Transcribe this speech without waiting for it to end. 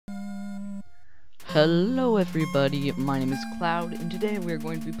Hello everybody, my name is Cloud, and today we are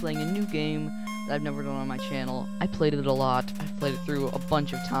going to be playing a new game that I've never done on my channel. I played it a lot, I've played it through a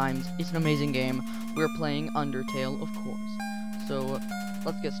bunch of times. It's an amazing game. We're playing Undertale, of course. So,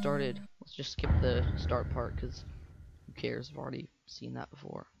 let's get started. Let's just skip the start part, because who cares, I've already seen that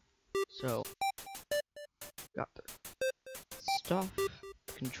before. So, got the stuff,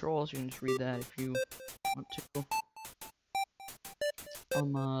 controls, you can just read that if you want to.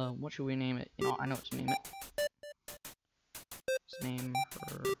 What should we name it? You know, I know what to name it. Let's name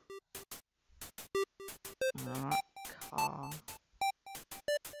her Ka.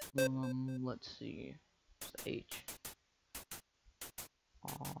 Let's see. What's the H?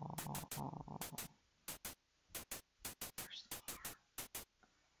 Where's the R?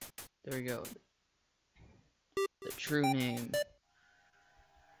 There we go. The true name.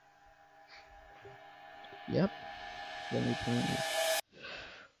 Yep. Let me play.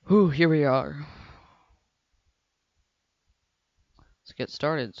 Whew, here we are. Let's get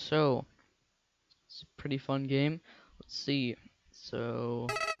started. So, it's a pretty fun game. Let's see. So,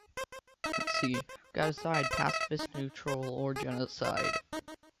 let's see. Gotta decide pacifist, neutral, or genocide.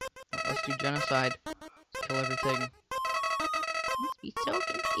 Let's do genocide. Let's kill everything. Must be so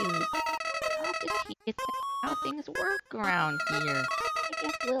confused. How does he get how things work around here? I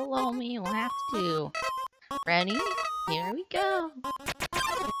guess little old me will have to. Ready? Here we go.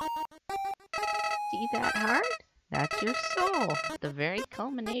 See that heart? That's your soul, the very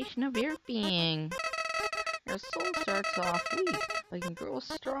culmination of your being. Your soul starts off weak, but can grow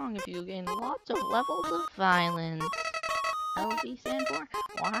strong if you gain lots of levels of violence. LV Sanborn?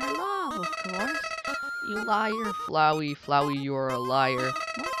 Why love, of course. You liar, Flowey, you're a liar.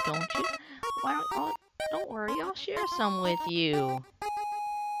 Well, don't you? Don't worry, I'll share some with you.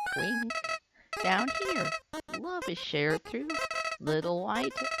 Wink. Down here, love is shared through little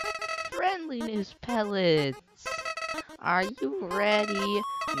white friendliness pellets. Are you ready?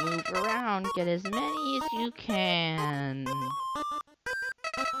 Move around, get as many as you can.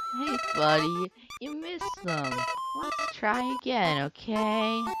 Hey buddy, you missed them. Let's try again,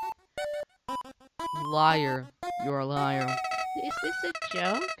 okay? Liar, you're a liar. Is this a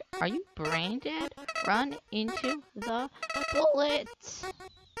joke? Are you brain dead? Run into the bullets.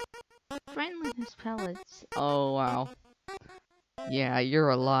 Friendliness pellets. Oh wow. Yeah, you're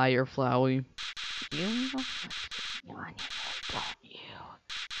a liar, Flowey. You know what? Don't you?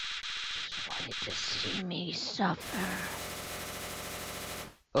 Just wanted to see me suffer.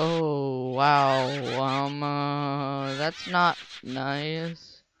 Oh wow. That's not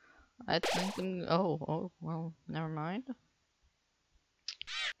nice. I think oh well, never mind.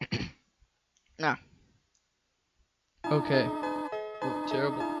 Nah. Okay. Oh,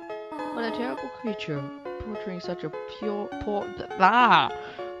 terrible. What a terrible creature, portraying such a poor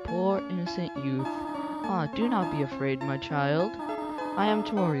innocent youth. Ah, do not be afraid, my child. I am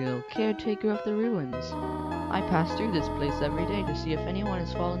Toriel, caretaker of the ruins. I pass through this place every day to see if anyone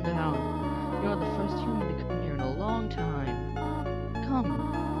has fallen down. You are the first human to come here in a long time.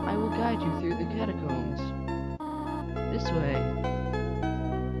 Come, I will guide you through the catacombs. This way.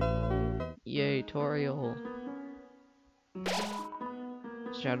 Yay, Toriel.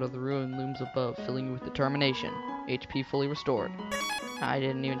 Shadow of the ruin looms above, filling you with determination. HP fully restored. I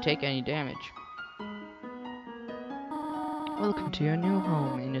didn't even take any damage. Welcome to your new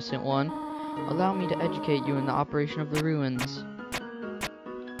home, innocent one. Allow me to educate you in the operation of the ruins.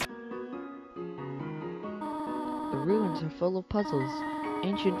 The ruins are full of puzzles,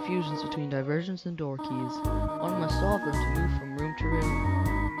 ancient fusions between diversions and door keys. One must solve them to move from room to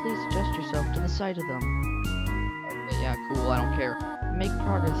room. Please adjust yourself to the sight of them. Okay, yeah, cool, I don't care. To make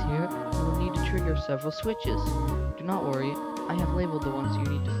progress here, you will need to trigger several switches. Do not worry, I have labeled the ones you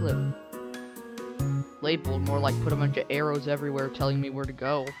need to flip. Labeled, more like put a bunch of arrows everywhere telling me where to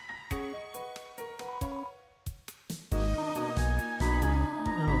go. No,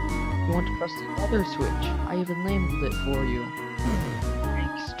 you want to press the other switch. I even labeled it for you.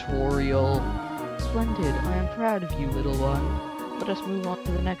 Thanks, Toriel. Splendid, I am proud of you, little one. Let us move on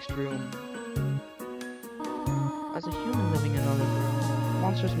to the next room. As a human living in another room,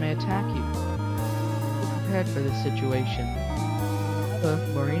 monsters may attack you. Be prepared for this situation. However,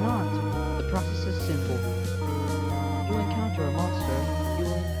 worry not. The process is simple. You encounter a monster, you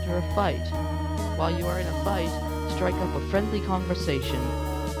will enter a fight. While you are in a fight, strike up a friendly conversation.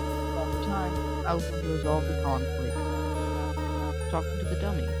 Over time, I will come to resolve the conflict. Talking to the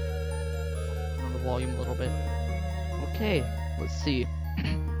dummy. On the volume a little bit. Okay, let's see.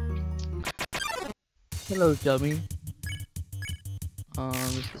 Hello, dummy.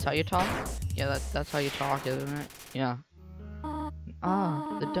 Is this how you talk? Yeah, that's how you talk, isn't it? Yeah.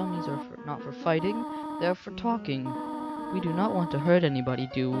 Ah, the dummies are not for fighting, they are for talking. We do not want to hurt anybody,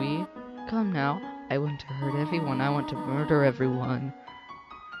 do we? Come now, I want to hurt everyone, I want to murder everyone.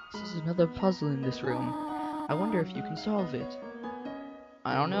 This is another puzzle in this room. I wonder if you can solve it.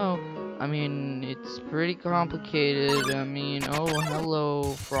 I don't know. I mean, it's pretty complicated. I mean, oh,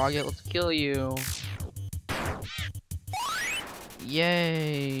 hello, Frogget, let's kill you.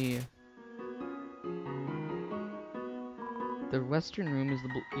 Yay! The western room is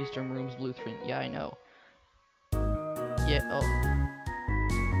the eastern room's blueprint. Yeah, I know. Yeah, oh.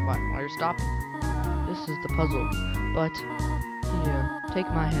 Why are you stopping? This is the puzzle. But, here, take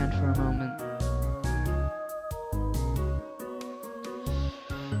my hand for a moment.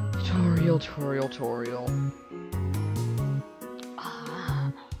 Tutorial.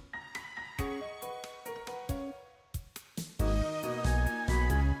 Ah.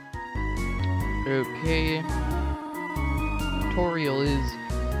 Okay. Tutorial is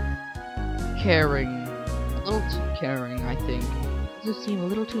caring. A little too caring, I think. Does it seem a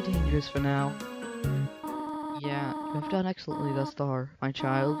little too dangerous for now? Yeah, you have done excellently thus far, my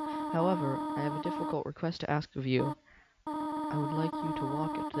child. However, I have a difficult request to ask of you. I would like you to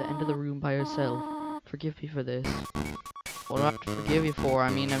walk to the end of the room by yourself. Forgive me for this. What do I have to forgive you for? I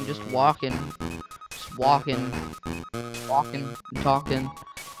mean, I'm just walking. Just walking. Walking and talking.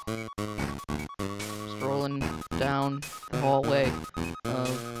 Strolling down the hallway of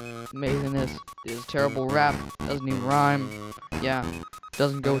amazingness. This terrible rap. Doesn't even rhyme. Yeah,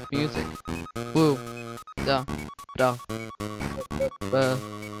 doesn't go with music. Woo. Duh.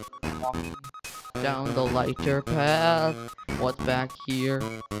 Walking down the lighter path. What's back here?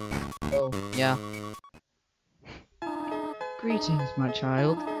 Oh, yeah. Greetings, my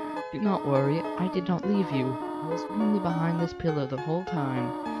child. Do not worry, I did not leave you. I was only behind this pillar the whole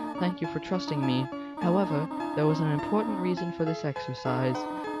time. Thank you for trusting me. However, there was an important reason for this exercise,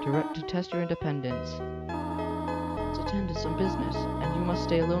 to test your independence. Let's attend to some business, and you must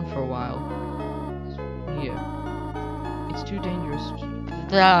stay alone for a while. Here. It's too dangerous.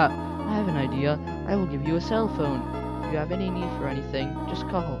 I have an idea. I will give you a cell phone. If you have any need for anything, just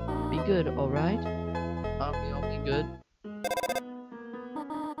call. Be good, alright? I'll be good.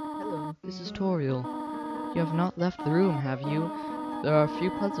 Hello, this is Toriel. You have not left the room, have you? There are a few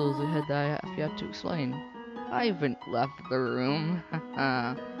puzzles ahead that I have yet to explain. I haven't left the room. There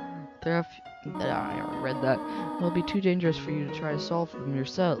are I already read that. It will be too dangerous for you to try to solve them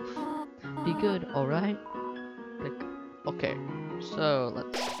yourself. Be good, alright? Okay, so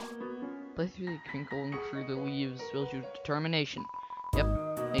let's play through the crinkling through the leaves builds you determination. Yep,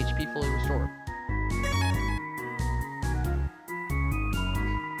 HP fully restored.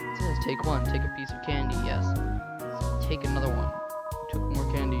 It says take one, take a piece of candy, yes. Take another one. You took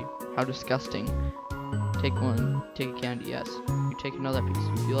more candy. How disgusting. Take one, take a candy, yes. You take another piece.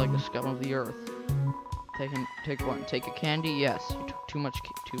 You feel like the scum of the earth. Take one, take a candy, yes. You took too much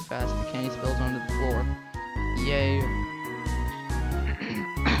too fast. The candy spills onto the floor. Yay.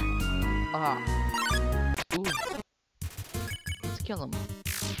 Ah. Ooh. Let's kill him.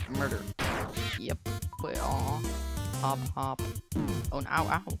 Murder. Yep. Well. Hop. Oh,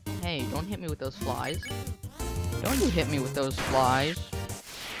 ow. Hey, don't hit me with those flies. Don't you hit me with those flies.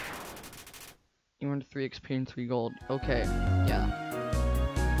 You earned 3 XP and 3 gold. Okay, yeah.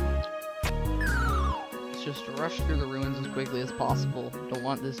 Let's just rush through the ruins as quickly as possible. Don't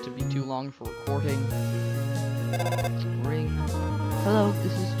want this to be too long for recording. Ring. Hello,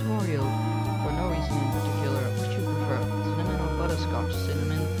 this is Toriel. For no reason in particular, what you prefer? Cinnamon or butterscotch?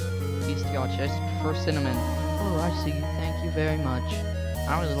 Cinnamon? Butterscotch. I prefer cinnamon. Oh, I see. Thank you very much. I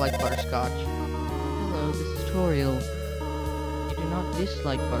don't really like butterscotch. Hello, this is Toriel. You do not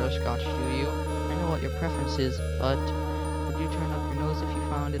dislike butterscotch, do you? I know what your preference is, but would you turn up your nose if you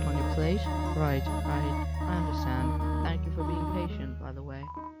found it on your plate? Right. I understand. Thank you for being patient, by the way.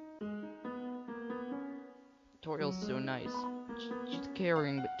 Toriel's so nice. She's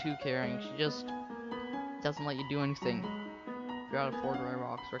caring, but too caring. She just doesn't let you do anything. If you're out of 4 dry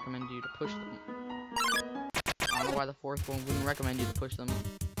rocks, recommend you to push them. I don't know why the 4th one wouldn't recommend you to push them.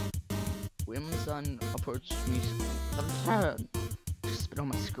 Whimsun approached me. Just spit on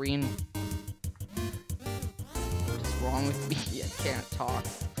my screen. What's wrong with me? I can't talk.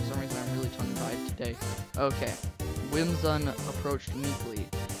 For some reason, I'm really tongue-tied today. Okay. Whimsun approached meekly.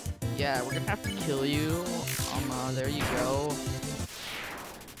 Yeah, we're gonna have to kill you. There you go.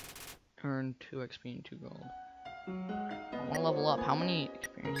 Earn 2 XP and 2 gold. I wanna level up. How many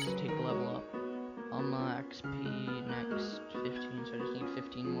experiences does it take to level up? XP next 15, so I just need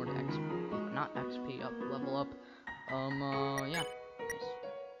 15 more to XP. Not XP, up, level up. Yeah. Nice.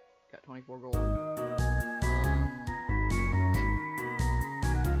 Got 24 gold.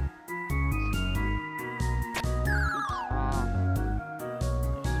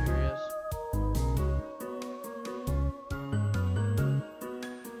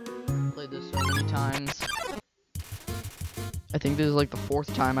 times. I think this is like the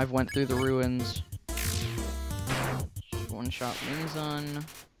 4th time I've went through the ruins. One-shot Minzun.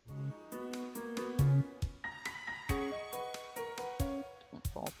 Don't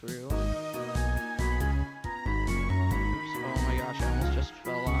fall through. Oops. Oh my gosh, I almost just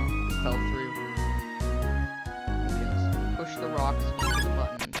fell through. Yes. Push the rocks into the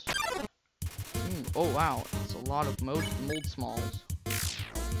buttons. Oh wow, it's a lot of mold smalls.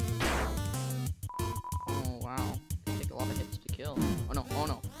 Oh wow, they take a lot of hits to kill. Oh no, oh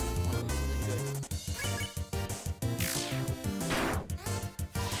no. Oh no, this isn't good.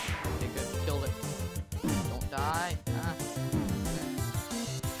 Okay, good, killed it. Don't die. Ah.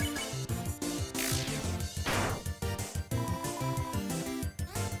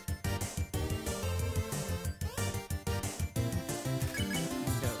 Okay,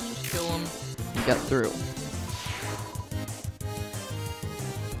 let's just kill him and get through.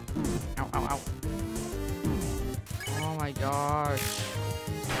 Ow, ow, ow. Oh my gosh.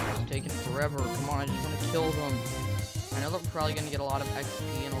 It's taking forever. Come on, I just want to kill them. I know they're probably going to get a lot of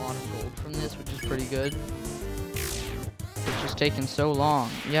XP and a lot of gold from this, which is pretty good. It's just taking so long.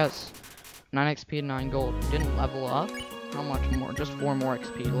 Yes. 9 XP and 9 gold. Didn't level up? How much more? Just 4 more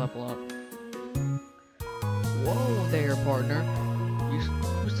XP to level up. Whoa there, partner.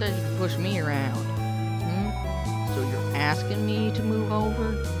 Who said you could push me around? So you're asking me to move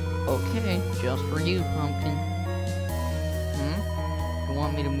over? Okay, just for you, pumpkin. You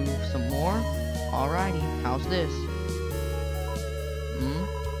want me to move some more? Alrighty, how's this?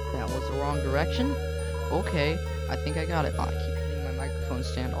 That was the wrong direction? Okay, I think I got it. Oh, I keep hitting my microphone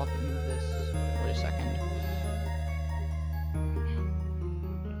stand. I'll have to move this. Wait a second.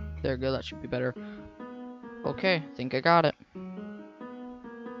 There we go, that should be better. Okay, I think I got it.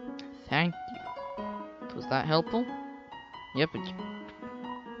 Thank you. Was that helpful? Yep,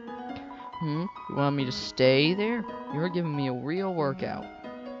 you want me to stay there? You're giving me a real workout.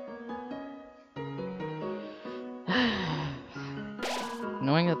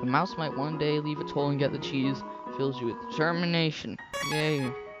 Knowing that the mouse might one day leave its hole and get the cheese fills you with determination.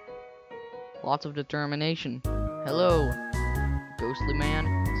 Yay. Lots of determination. Hello, ghostly man.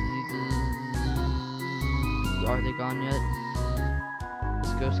 Are they gone yet?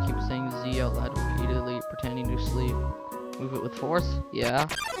 This ghost keeps saying Z out loud repeatedly, pretending to sleep. Move it with force? Yeah.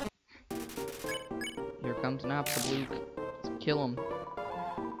 Here comes an absolute. Let's kill him.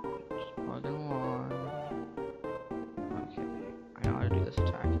 Just plugging along. Okay, I know how to do this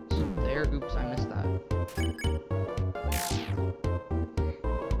attack. It's there. Oops, I missed that.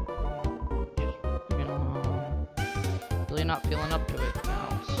 Just plugging along. Really not feeling up to it.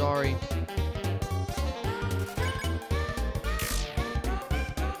 Oh, sorry.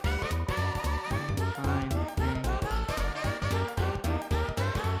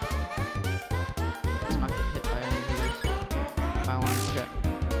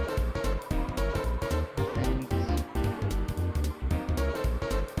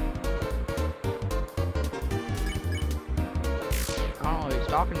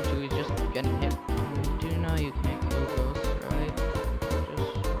 Talking to, he's just getting hit. You do know you can't kill ghosts, right?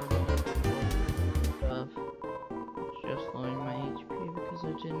 Just stuff. Just lowering my HP because I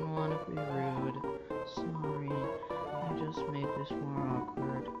didn't want to be rude. Sorry, I just made this more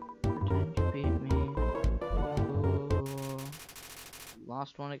awkward. Pretend you beat me. Ooh.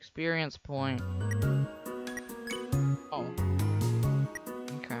 Lost 1 experience point. Oh.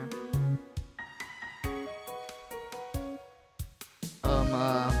 Okay.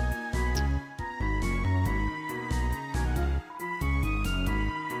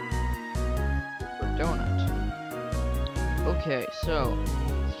 Okay, so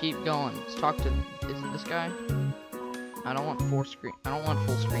let's keep going. Let's talk to. Is it this guy? I don't want full screen. I don't want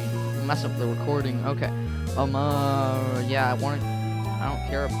full screen. It'll mess up the recording. Okay. Yeah, I want it. I don't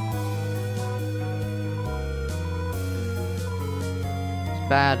care. It's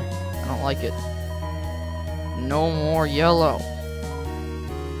bad. I don't like it. No more yellow.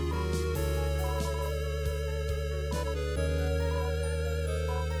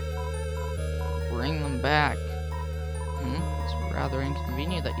 Bring them back. It's rather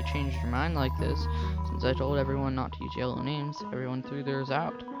inconvenient that you changed your mind like this. Since I told everyone not to use yellow names, everyone threw theirs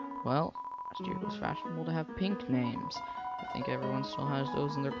out. Well, last year it was fashionable to have pink names. I think everyone still has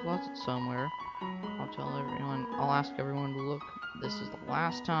those in their closet somewhere. I'll ask everyone to look. This is the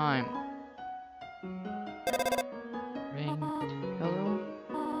last time. Ring. Hello?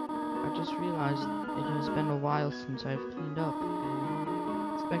 I just realized it has been a while since I've cleaned up.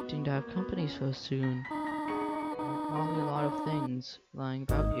 Expecting to have company so soon. Probably a lot of things lying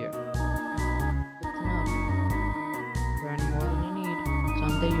about here. It's enough. Is there any more than you need?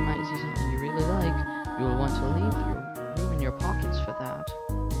 Someday you might see something you really really like, you will want to leave your room in your pockets for that.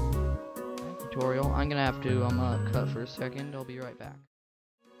 Tutorial. I'm gonna have to cut for a second. I'll be right back.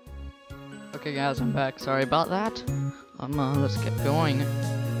 Okay guys, I'm back. Sorry about that. Let's get going.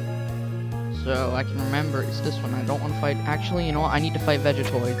 So I can remember it's this one. I don't want to fight. Actually, you know what? I need to fight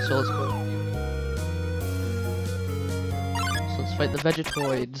Vegetoids. So let's go. So let's fight the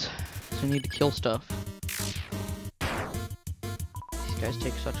Vegetoids. So we need to kill stuff. These guys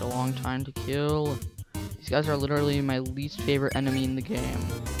take such a long time to kill. These guys are literally my least favorite enemy in the game.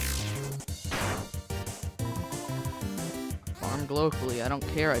 Farm locally. I don't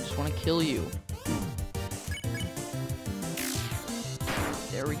care. I just want to kill you.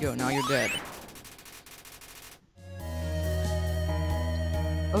 There we go. Now you're dead.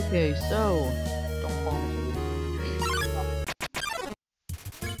 Okay, so don't fall into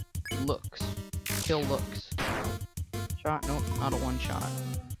looks. Kill looks. Shot? Nope, not a one shot.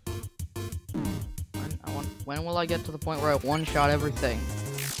 When will I get to the point where I one shot everything?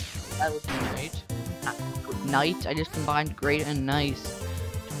 That would be night. Night? I just combined great and nice.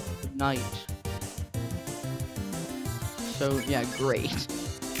 Night. So yeah, great.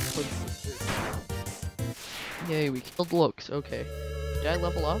 Yay, we killed looks. Okay. Did I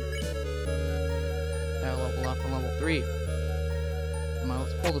level up? Did I level up? I'm level 3. Come on,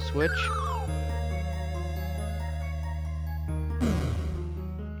 let's pull the switch.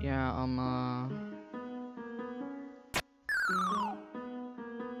 Yeah,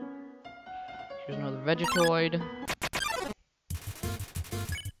 here's another Vegetoid.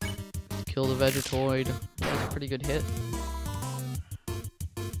 Let's kill the Vegetoid. That was a pretty good hit.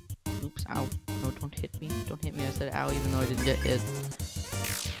 Oops, ow. No, don't hit me. Don't hit me. I said ow even though I didn't get hit.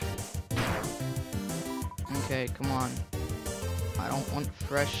 Okay, come on. I don't want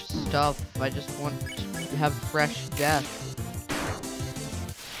fresh stuff. I just want to have fresh death.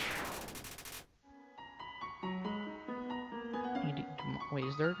 Wait,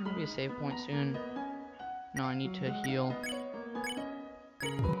 is there gonna be a save point soon? No, I need to heal.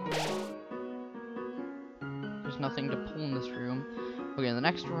 There's nothing to pull in this room. Okay, the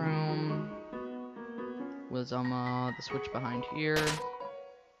next room was the switch behind here.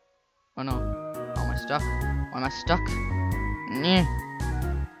 Oh no. How am I stuck? Why am I stuck? Nyeh.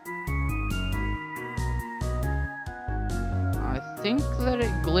 I think that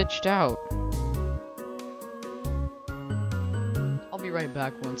it glitched out. I'll be right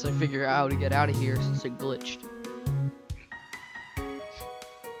back once I figure out how to get out of here since it glitched.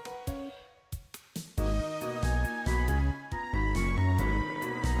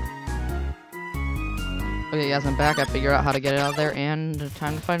 Okay guys, I'm back. I figured out how to get out of there, and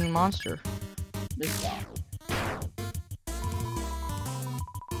time to fight a monster. This guy.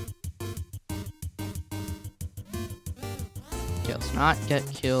 Okay, let's not get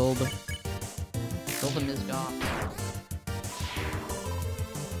killed. Kill the Mizgoth.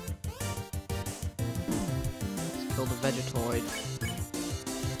 Let's kill the Vegetoid.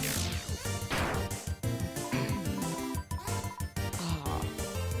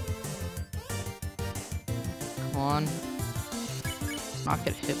 Come on. Let's not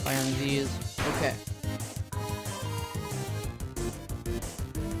get hit by any of these. Okay.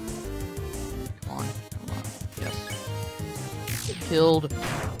 Come on. Yes. Killed.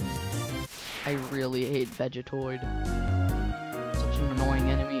 I really hate Vegetoid. Such an annoying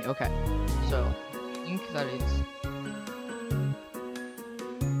enemy. Okay. So, I think that it's...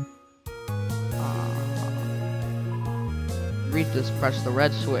 read this, press the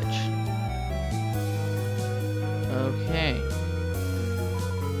red switch. Okay.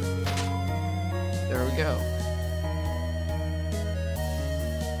 There we go.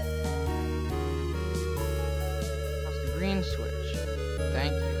 Press the green switch.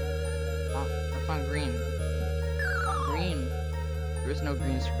 Thank you. Oh, that's on green. Not green. There is no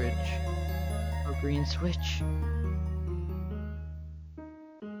green switch. No green switch.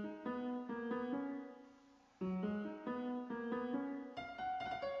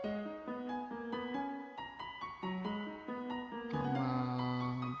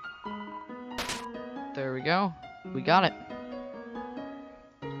 There we go. We got it.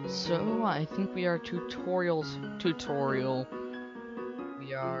 So, I think we are tutorial.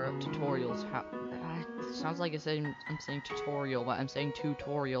 We are tutorials. It sounds like I'm saying tutorial, but I'm saying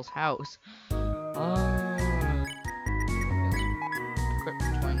tutorial's house. Equip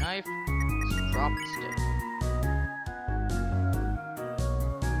the toy knife. Let's drop the stick.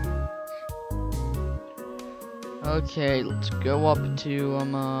 Okay, let's go up to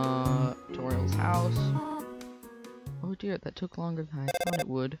tutorial's house. Oh dear, that took longer than I thought it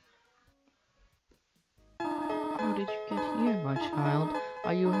would. How did you get here, my child?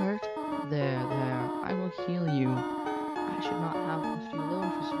 Are you hurt? There, I will heal you. I should not have left you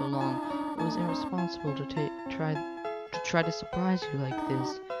alone for so long. It was irresponsible to try to surprise you like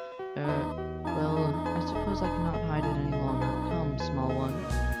this. Well, I suppose I cannot hide it any longer. Come, small one.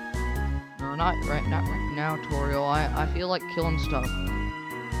 No, not right now, Toriel. I feel like killing stuff.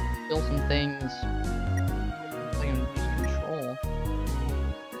 Kill some things. I can use control.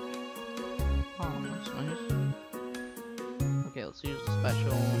 Oh, that's nice. Okay, let's use the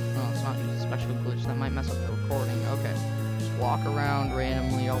special. No, let's not use the special glitch. That might mess up the recording. Okay. Just walk around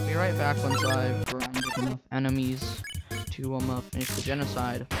randomly. I'll be right back once I've grounded enough enemies to finish the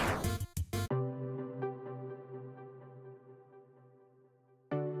genocide.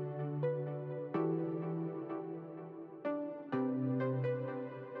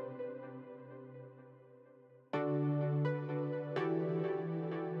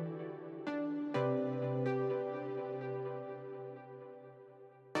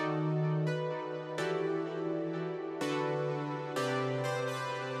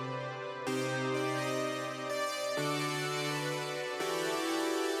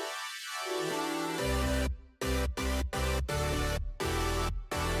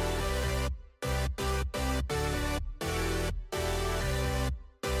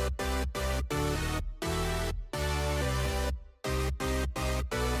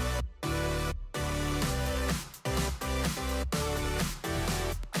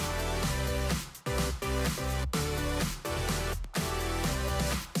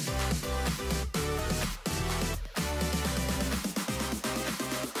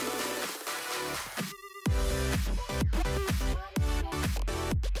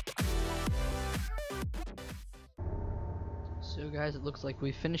 So guys, it looks like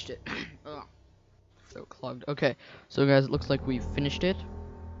we finished it. Oh, so clogged. Okay, so guys, it looks like we finished it.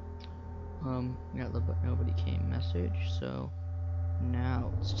 We got the but nobody came message, so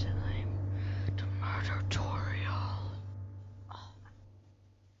now it's time to murder Toriel.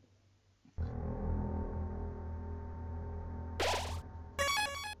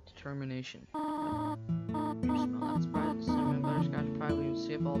 Determination. You smell that Sprite, cinnamon butterscotch pie, we can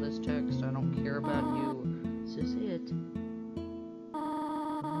skip all this text. I don't care about you. This is it. I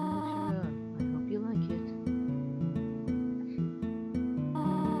hope you like it.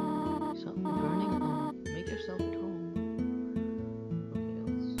 Something burning at home. Make yourself at home. Okay,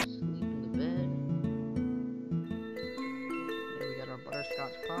 let's sleep in the bed. There we got our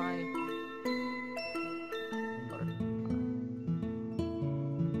butterscotch pie.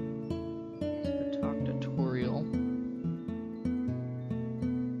 Let's go talk to Toriel.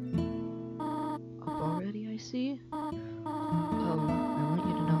 Up already, I see. I want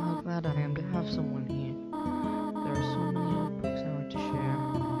you to know how glad I am to have someone here. There are so many other books I want to share.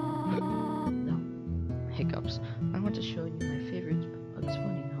 No, hiccups. I want to show you my favorite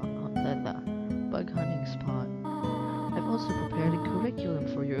bug hunting spot. I've also prepared a curriculum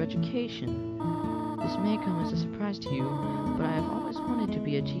for your education. This may come as a surprise to you, but I have always wanted to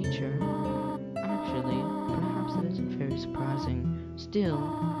be a teacher. Actually, perhaps it isn't very surprising. Still,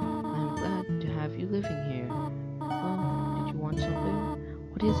 I am glad to have you living here. Oh, did you want something?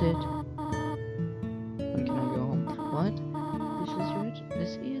 What is it? When can I go home? What?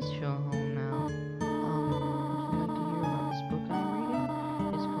 This is your home now. Would you like to hear about this book I'm reading?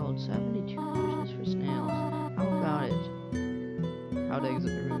 It's called 72 Questions for Snails. How about it? How to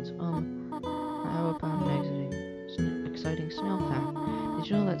exit the ruins. How about an exciting snail fact? Did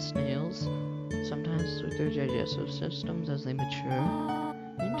you know that snails sometimes switch their digestive systems as they mature?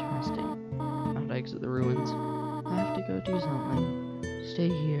 Interesting. How to exit the ruins. I have to go do something. Stay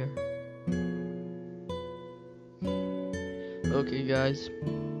here. Okay, guys.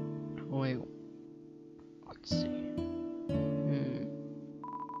 Wait. Let's see.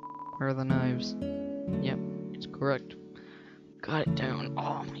 Where are the knives? Yep, it's correct. Got it down.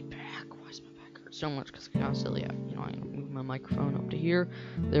 Oh, my back. Why does my back hurt so much? Because I constantly have, I'm gonna move my microphone up to here.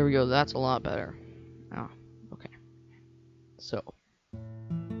 There we go. That's a lot better. Oh, okay. So.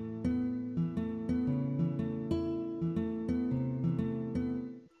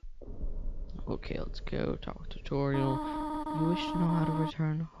 Okay, let's go talk tutorial. You wish to know how to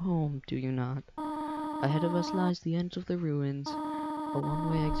return home, do you not? Ahead of us lies the end of the ruins, a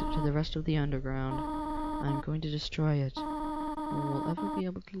one-way exit to the rest of the underground. I am going to destroy it. No one will ever be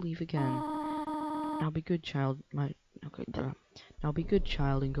able to leave again. Now be good, child. Now be good,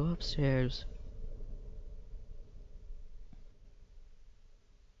 child, and go upstairs.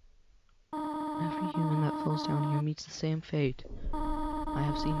 Every human that falls down here meets the same fate. I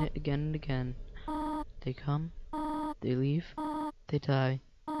have seen it again and again. They come, they leave, they die.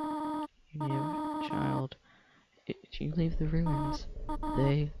 You never, child, you leave the ruins.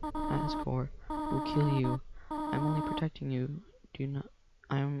 They, Asgore, will kill you. I'm only protecting you. Do you not?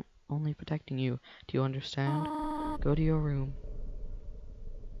 I'm only protecting you. Do you understand? Go to your room.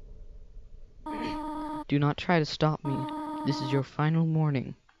 Do not try to stop me. This is your final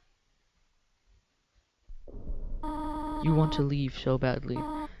warning. You want to leave so badly.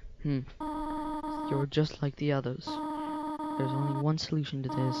 You're just like the others. There's only one solution to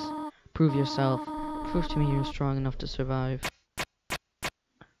this. Prove yourself. Prove to me you're strong enough to survive.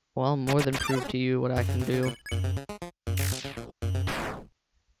 Well, I'll more than prove to you what I can do.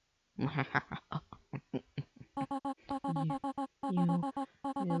 You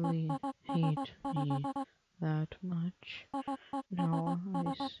really hate me that much. Now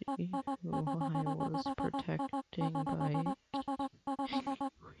I see who I was protecting by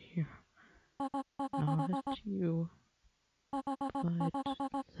here. Not you, but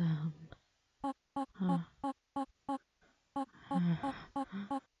them.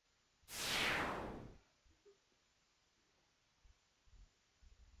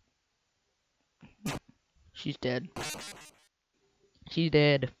 She's dead. She's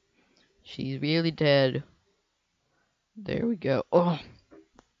dead. She's really dead. There we go. Oh,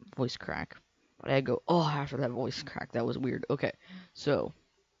 voice crack. But I go, oh, after that voice crack. That was weird. Okay, so.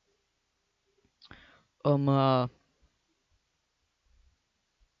 I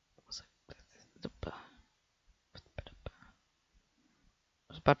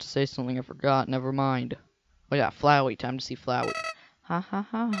was about to say something I forgot. Never mind. Oh yeah, Flowey. Time to see Flowey. Ha ha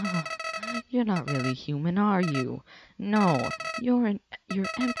ha. You're not really human, are you? No, you're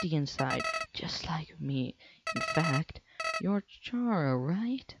empty inside, just like me. In fact, you're Chara,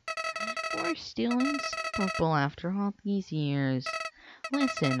 right? We're still inseparable after all these years.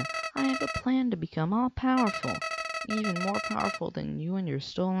 Listen, I have a plan to become all-powerful, even more powerful than you and your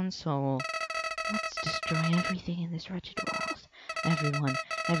stolen soul. Let's destroy everything in this wretched world. Everyone,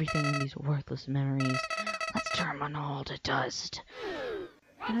 everything in these worthless memories. Let's turn them all to dust.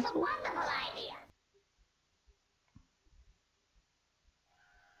 That's a wonderful idea.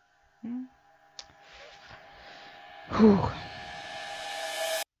 Whew.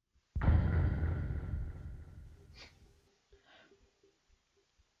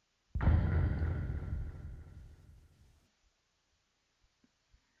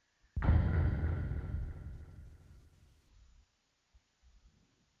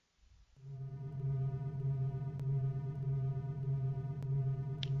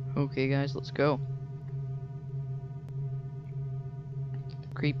 Okay, guys, let's go.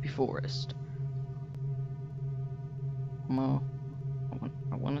 Creepy forest. I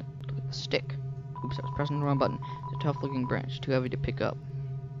want to look at the stick. Oops, I was pressing the wrong button. It's a tough-looking branch, too heavy to pick up.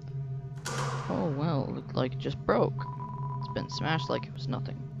 Oh well, it looked like it just broke. It's been smashed like it was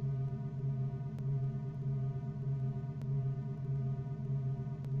nothing.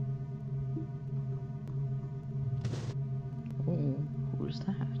 Oh, who's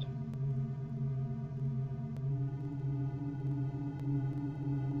that?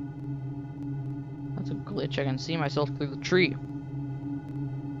 That's a glitch. I can see myself through the tree.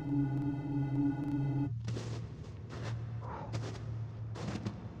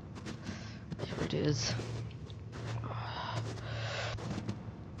 Here it is.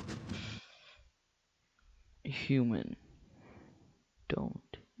 Human,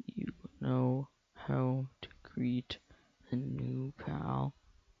 don't you know how to greet a new pal?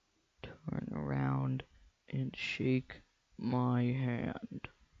 Turn around and shake my hand.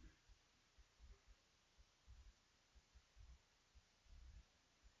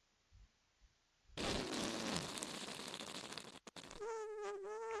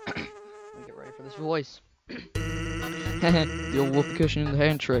 Get ready for this voice. The old whoopee cushion in the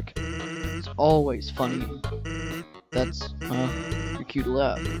hand trick. It's always funny. That's, your cue to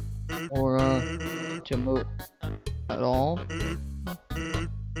laugh. Or, to emote at all.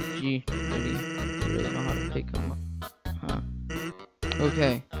 Gee, maybe you really know how to pick them. Huh.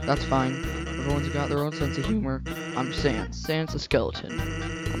 Okay, that's fine. Everyone's got their own sense of humor. I'm Sans. Sans the skeleton.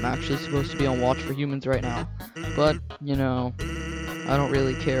 I'm actually supposed to be on watch for humans right now. But, you know, I don't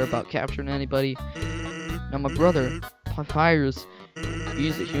really care about capturing anybody. Now my brother, Papyrus,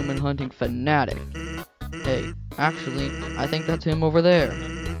 he's a human hunting fanatic. Hey, actually, I think that's him over there.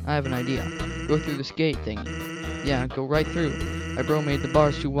 I have an idea. Go through this gate thingy. Yeah, go right through. My bro made the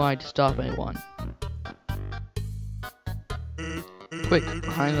bars too wide to stop anyone. Quick,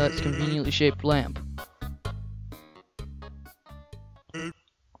 behind that conveniently shaped lamp.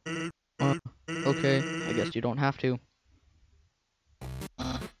 Okay, I guess you don't have to.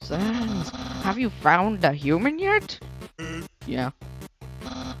 Sans, have you found a human yet? Yeah.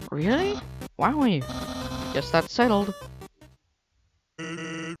 Really? Wowie. Guess that's settled.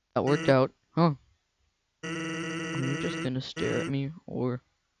 work out, huh? Are you just gonna stare at me, or...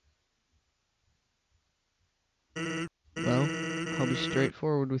 Well, I'll be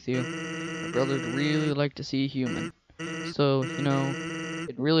straightforward with you. My brother'd really like to see a human. So, you know,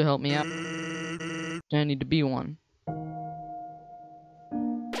 it'd really help me out. I need to be one.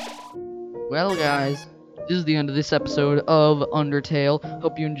 Well, guys, this is the end of this episode of Undertale.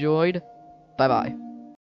 Hope you enjoyed. Bye-bye.